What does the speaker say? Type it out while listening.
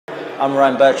I'm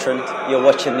Ryan Bertrand. You're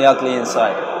watching The Ugly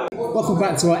Inside. Welcome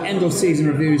back to our end of season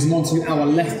reviews and on to our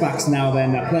left backs now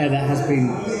then. A player that has been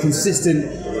consistent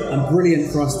and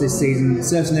brilliant for us this season.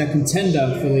 Certainly a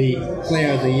contender for the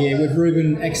player of the year with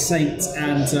Ruben, ex-Saint,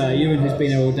 and Ewan, who's been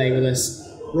here all day with us.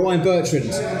 Ryan Bertrand,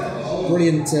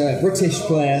 brilliant British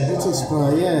player. British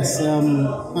player, yes.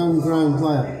 Homegrown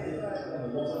player.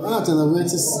 I don't know where to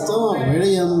start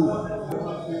really.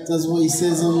 Does what he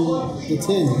says on the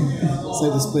tin,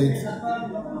 so to speak.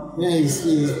 Yeah,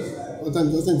 I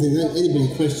don't think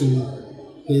anybody questioned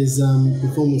his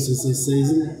performances this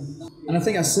season. And I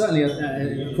think that's certainly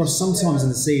across some times in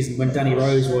the season when Danny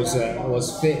Rose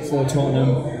was fit for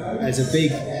Tottenham, there's a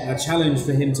big challenge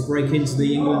for him to break into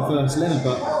the England first 11.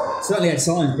 But certainly at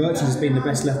times, Bertrand has been the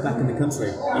best left back in the country.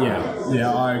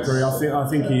 Yeah, I agree. I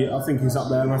think he's up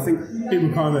there, and I think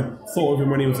people kind of thought of him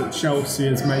when he was at Chelsea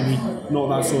as maybe not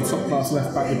that sort of top class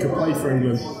left back that could play for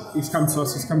England. He's come to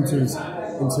us. He's come to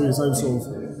into his own sort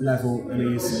of level, and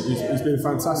he's been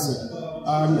fantastic.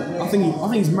 I think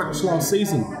he's matched last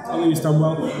season. I think he's done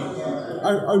well.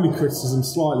 Only criticism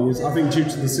slightly is I think due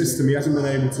to the system he hasn't been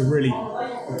able to really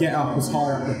get up as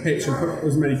high up the pitch and put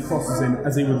as many crosses in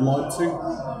as he would like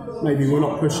to. Maybe we're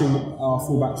not pushing our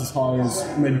fullbacks as high as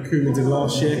maybe Koeman did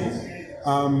last year.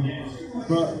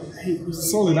 But he's a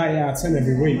solid 8 out of 10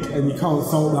 every week, and you can't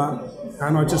fault that.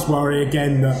 And I just worry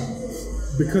again that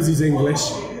because he's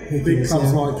English, big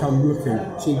clubs might come looking.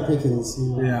 Cheap pickings.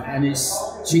 Yeah, and it's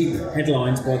cheap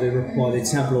headlines by the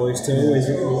tabloids to always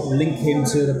link him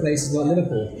to the places like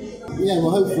Liverpool. Yeah,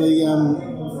 well, hopefully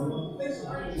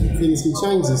things can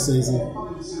change this season.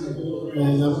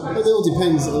 And but it all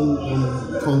depends on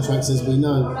contracts, as we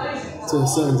know, to a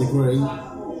certain degree.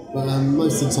 But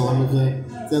most of the time, if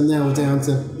they're nailed down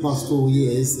to plus 4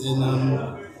 years, then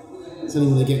it's only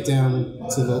when they get down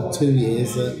to the 2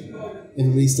 years that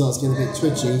everybody starts getting a bit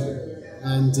twitchy,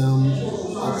 and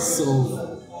it's sort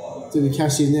of, do we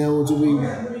cash in now or do we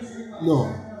not?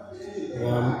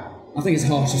 I think it's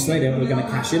harsh to say that we're going to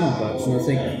cash in on Bertrand. I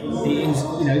think he's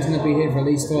going to be here for at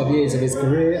least 5 years of his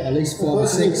career, at least 5 or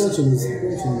 6. Bertrand's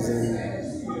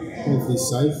hopefully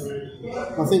safe.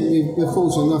 I think we're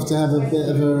fortunate enough to have a bit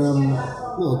of a,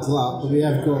 not a glut, but we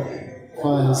have got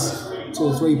players, 2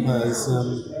 or 3 players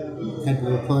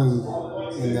capable of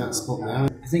playing in that spot now.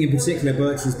 I think in particular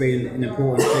Bertrand's been an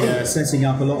important figure, setting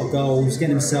up a lot of goals,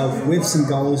 getting himself with some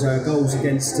goals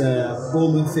against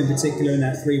Bournemouth in particular in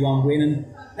that 3-1 win, and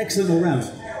excellent all round.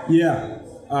 Yeah,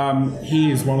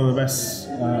 he is one of the best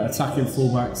attacking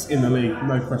fullbacks in the league,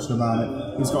 no question about it.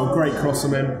 He's got a great cross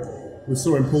on him. We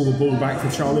saw him pull the ball back for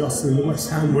Charlie Austin in the West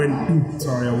Ham win,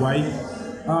 away.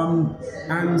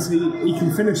 And he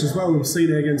can finish as well. We've seen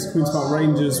it against Queen's Park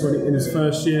Rangers in his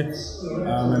first year,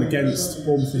 and against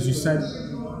Bournemouth, as you said.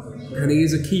 And he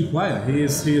is a key player.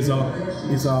 He's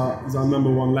our number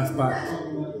 1 left back,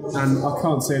 and I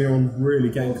can't see anyone really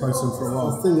getting close to him for a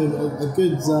while. I think a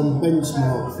good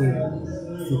benchmark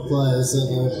for players that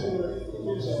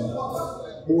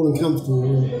are more than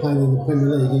comfortable playing in the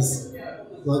Premier League is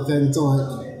like Van Dijk.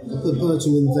 I put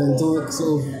Bertrand in Van Dijk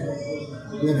sort of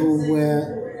level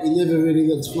where he never really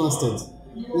looks flustered.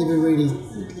 Never really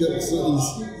looks like he's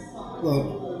like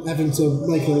having to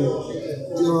make a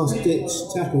last ditch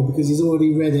tackle because he's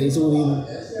already read it, he's already in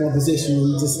that position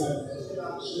and just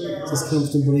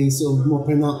comfortably sort of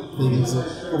mopping up things.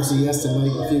 Obviously he has to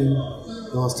make a few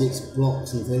last ditch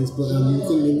blocks and things, but I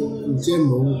think in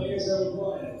general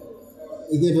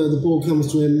the ball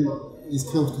comes to him, he's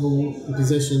comfortable in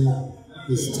possession,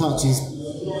 his touch is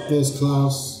first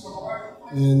class,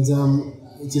 and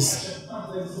it just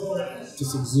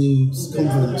exudes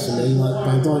confidence to me like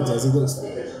Van Dijk does. He looks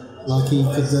like he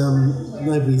could,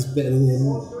 nobody's better than him,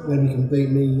 nobody can beat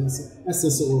me. That's the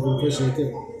sort of impression I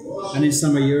get. And in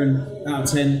summary, you're an out of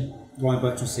 10 Ryan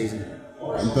Bertrand season.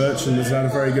 And Bertrand has had a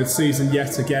very good season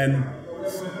yet again.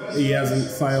 He hasn't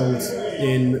failed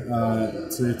in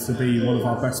to be one of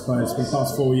our best players for the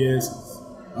past 4 years.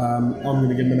 I'm going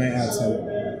to give him an 8 out of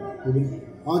 10.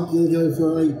 I'm going to go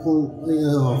for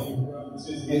 8.5.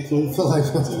 8.5.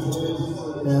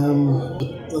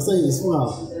 I think it's, well,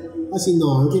 actually 9.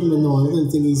 I'll give him a 9. I don't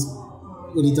think he's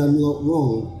really done a lot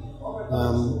wrong.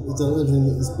 Everything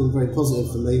has been very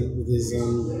positive for me with his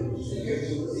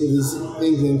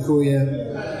England career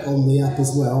on the app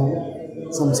as well.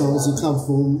 Sometimes your club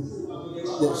form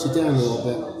lets you down a little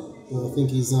bit. But I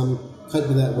think he's coped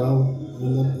with that well,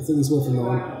 and I think he's worth a 9.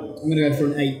 I'm going to go for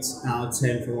an 8 out of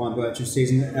 10 for Ryan Bertrand's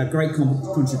season. A great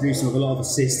contribution with a lot of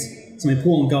assists, some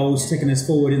important goals, taking us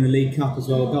forward in the League Cup as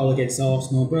well. A goal against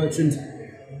Arsenal. Bertrand,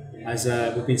 as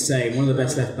we've been saying, one of the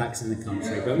best left backs in the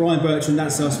country. But Ryan Bertrand,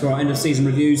 that's us for our end of season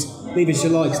reviews. Leave us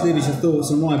your likes, leave us your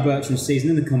thoughts on Ryan Bertrand's season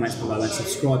in the comments below and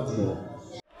subscribe for more.